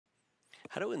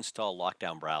How to install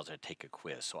LockDown Browser, take a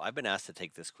quiz. So I've been asked to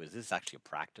take this quiz. This is actually a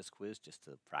practice quiz just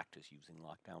to practice using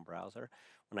LockDown Browser.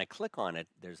 When I click on it,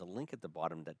 there's a link at the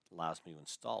bottom that allows me to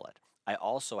install it. I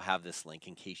also have this link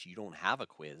in case you don't have a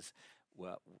quiz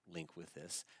link with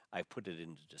this. I put it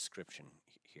in the description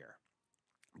here.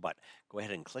 But go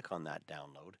ahead and click on that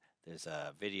download. There's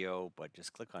a video, but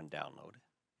just click on download.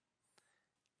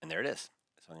 And there it is.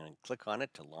 So I'm going to click on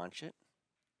it to launch it.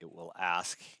 It will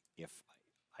ask if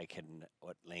I can,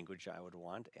 what language I would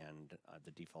want, and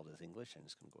the default is English. I'm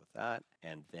just going to go with that.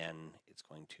 And then it's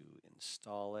going to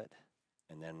install it.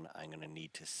 And then I'm going to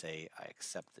need to say I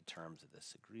accept the terms of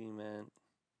this agreement.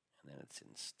 And then it's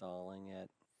installing it.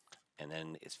 And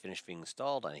then it's finished being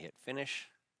installed. I hit finish.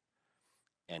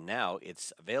 And now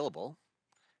it's available.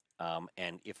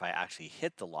 And if I actually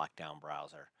hit the lockdown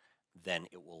browser, then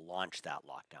it will launch that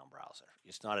lockdown browser.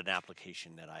 It's not an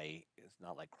application that it's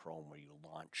not like Chrome where you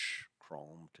launch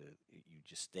Chrome you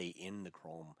just stay in the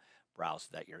Chrome browser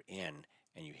that you're in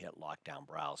and you hit lockdown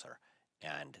browser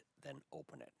and then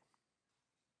open it.